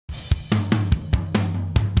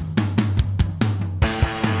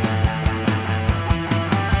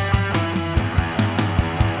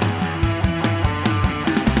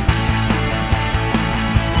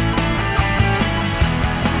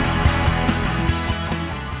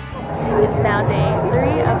now day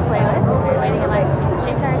 3 of playlist. We're waiting in line to meet the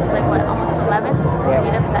Shaytards. It's like, what, almost 11? We're going to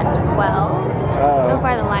meet up at 12. So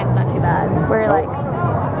far the line's not too bad. We're like,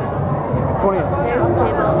 20. there's a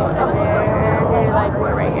table, and they're like,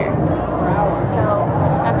 we're right here. So,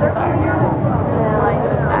 not too far. And like, it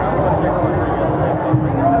was back.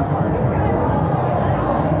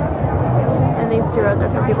 And these 2 rows are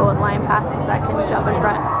for people with line passes that can jump in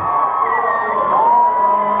front.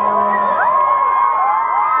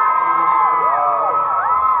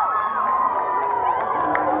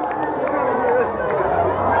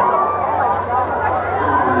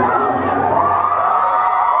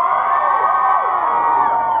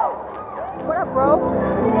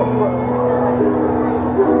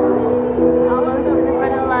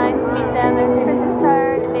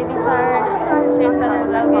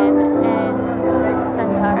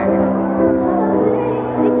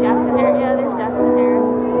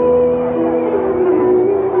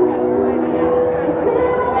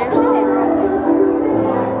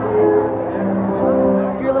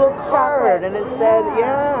 And it said,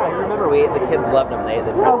 yeah, I remember the kids loved them. They ate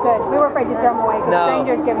the pretzels. Oh, good. We were afraid to throw them away because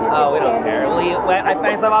strangers giving us we don't care. I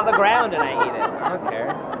find some off the ground and I eat it. I don't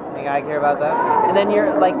care. Think I care about that? And then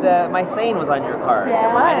my saying was on your card.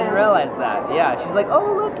 Yeah. I didn't realize that. Yeah, she's like, oh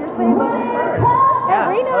look, your saying's on this card. Yeah,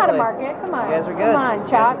 we know how to market. Come on. You guys are good. Come on,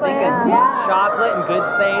 chocolate. Yeah. Chocolate and good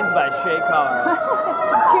sayings by Shaytards.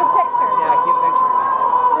 Cute picture. Yeah, cute picture.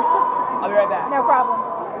 I'll be right back. No problem.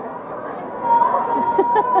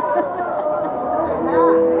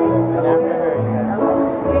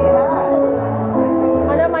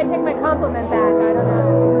 I might take my compliment back. I don't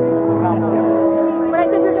know. But I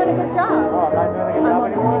said you're doing a good job. Oh, I'm not doing a good job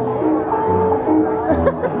anymore?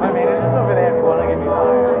 I mean, it's just over there if you want to get me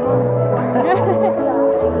fired.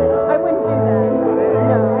 I wouldn't do that.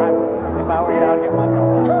 No. If I were you, I'd get myself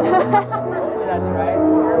out. That's right.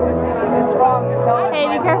 It's wrong. Hey,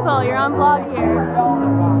 be careful. You're on vlog here.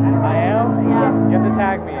 I am? Yeah. You have to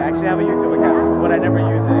tag me. I actually have a YouTube account, but I never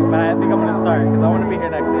use it. But I think I'm going to start because I want to be here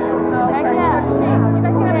next year. Oh, heck yeah. You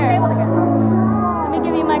guys can have a table together. Let me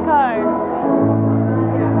give you my card.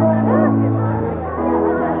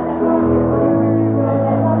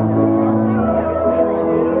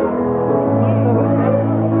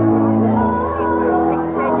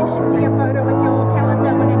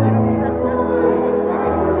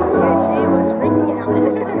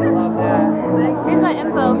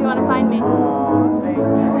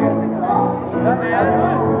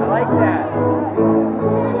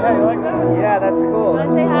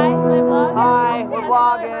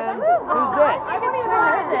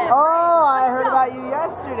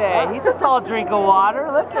 He's a tall drink of water.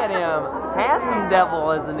 Look at him. Handsome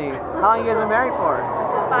devil, isn't he? How long you guys been married for?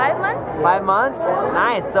 5 months. 5 months?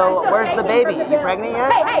 Nice. So where's the baby? You pregnant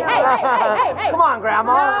yet? Hey. Come on,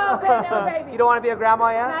 Grandma. No, baby. You don't want to be a grandma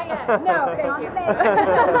yet? Not yet. No, thank you.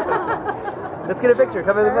 Let's get a picture.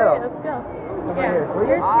 Come in the middle. Let's go.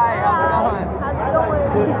 Hi, how's it going? How's it going?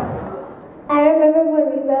 I remember when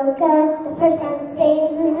we broke up, the first time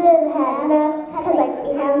saying had enough, cause like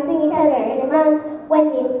we haven't seen each other in a month,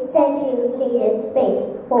 when you said you needed space.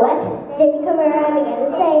 What? Then you come around again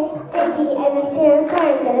and say, baby, I miss you, I'm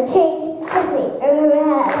sorry, I'm gonna change. Push me, remember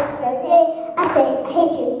how I was for a day, I say, I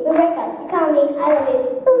hate you, we break up, you call me, I love you,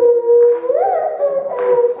 ooh, ooh, ooh,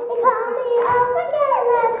 ooh. You call me off again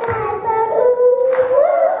last night, but ooh,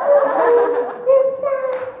 ooh, ooh, ooh. This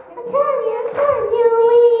time, I'm telling you,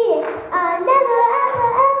 we are never, ever,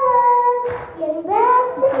 ever getting back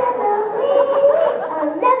together. We are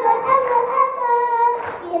never, ever, ever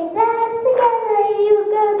getting back together. You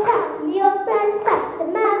go talk to your friends, talk to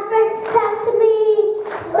my friends, talk to me.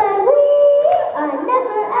 But we are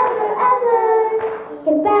never, ever, ever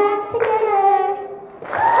getting back together.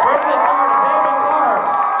 Purchase over to Baby Car,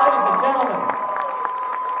 ladies and gentlemen.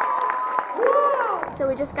 So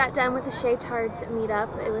we just got done with the Shaytards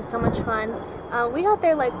meetup. It was so much fun. We got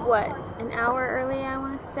there like, what, an hour early, I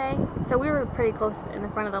want to say. So we were pretty close in the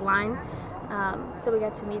front of the line. So we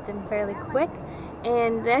got to meet them fairly quick.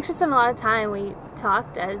 And they actually spent a lot of time. We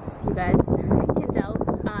talked, as you guys can tell,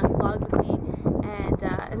 vlogged with me.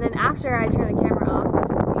 And then after I turned the camera off,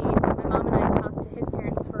 my mom and I talked to his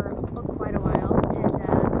parents for quite a while. And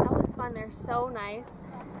that was fun. They're so nice.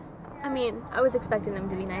 I mean, I was expecting them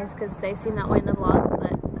to be nice because they seem that way in the vlogs,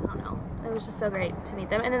 but I don't know. It was just so great to meet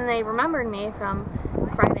them. And then they remembered me from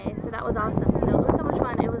Friday, so that was awesome. So it was so much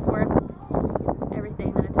fun. It was worth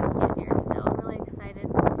everything that it took to get here. So I'm really excited.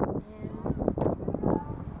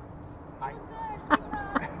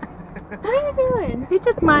 And what are you doing? You're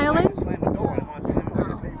just smiling.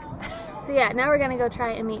 So yeah, now we're gonna go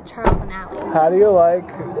try and meet Charles and Allie. How do you like?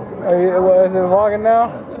 Is it vlogging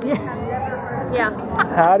now? Yeah. Yeah.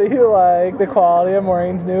 How do you like the quality of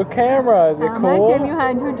Maureen's new camera? Is it I cool? might give you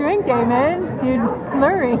hand to a drink, Damon. You're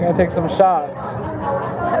slurry. I'm gonna take some shots.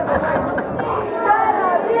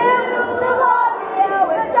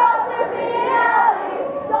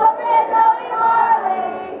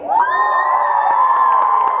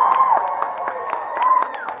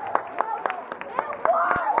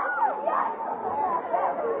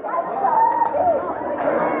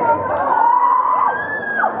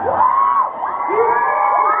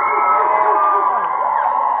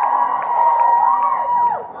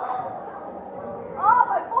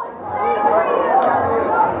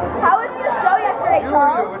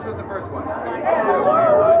 Which was the first one?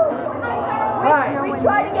 Hi. We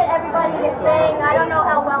tried to get everybody to sing. I don't know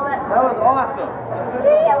how well that. That was awesome. See,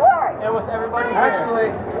 it worked. It was everybody here. Actually,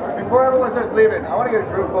 before everyone starts leaving, I want to get a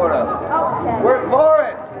group photo. Okay. Where's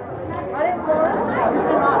Lauren? I didn't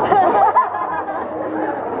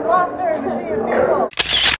lost her to see your people.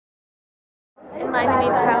 In line to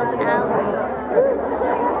meet Charles and Al.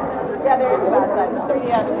 Yeah, there is a bad side. So he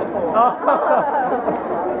has to pull.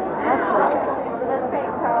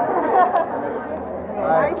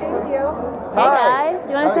 Hi, thank you. Hey guys,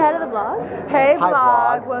 you want to say hi to the vlog? Hey, Hi, vlog.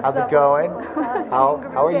 vlog. What's How's up? it going?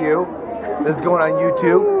 How are you? This is going on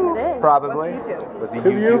YouTube, It is. probably. What's YouTube? What's a To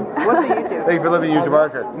YouTube? you. What's a YouTube? Thank you for living YouTube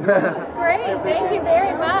Marker. Great. Thank you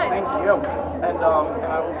very much. Thank you. And I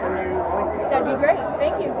will send you a link. That'd be great.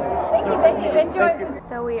 Thank you. Thank you. Thank you. Enjoy.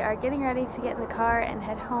 So we are getting ready to get in the car and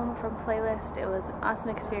head home from Playlist. It was an awesome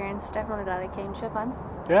experience. Definitely glad I came. Show fun.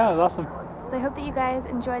 Yeah, it was awesome. So I hope that you guys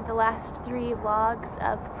enjoyed the last 3 vlogs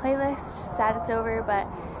of Playlist. Sad it's over, but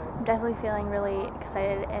I'm definitely feeling really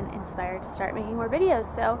excited and inspired to start making more videos.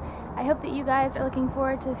 So I hope that you guys are looking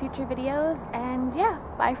forward to future videos. And yeah,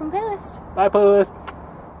 bye from Playlist. Bye, Playlist.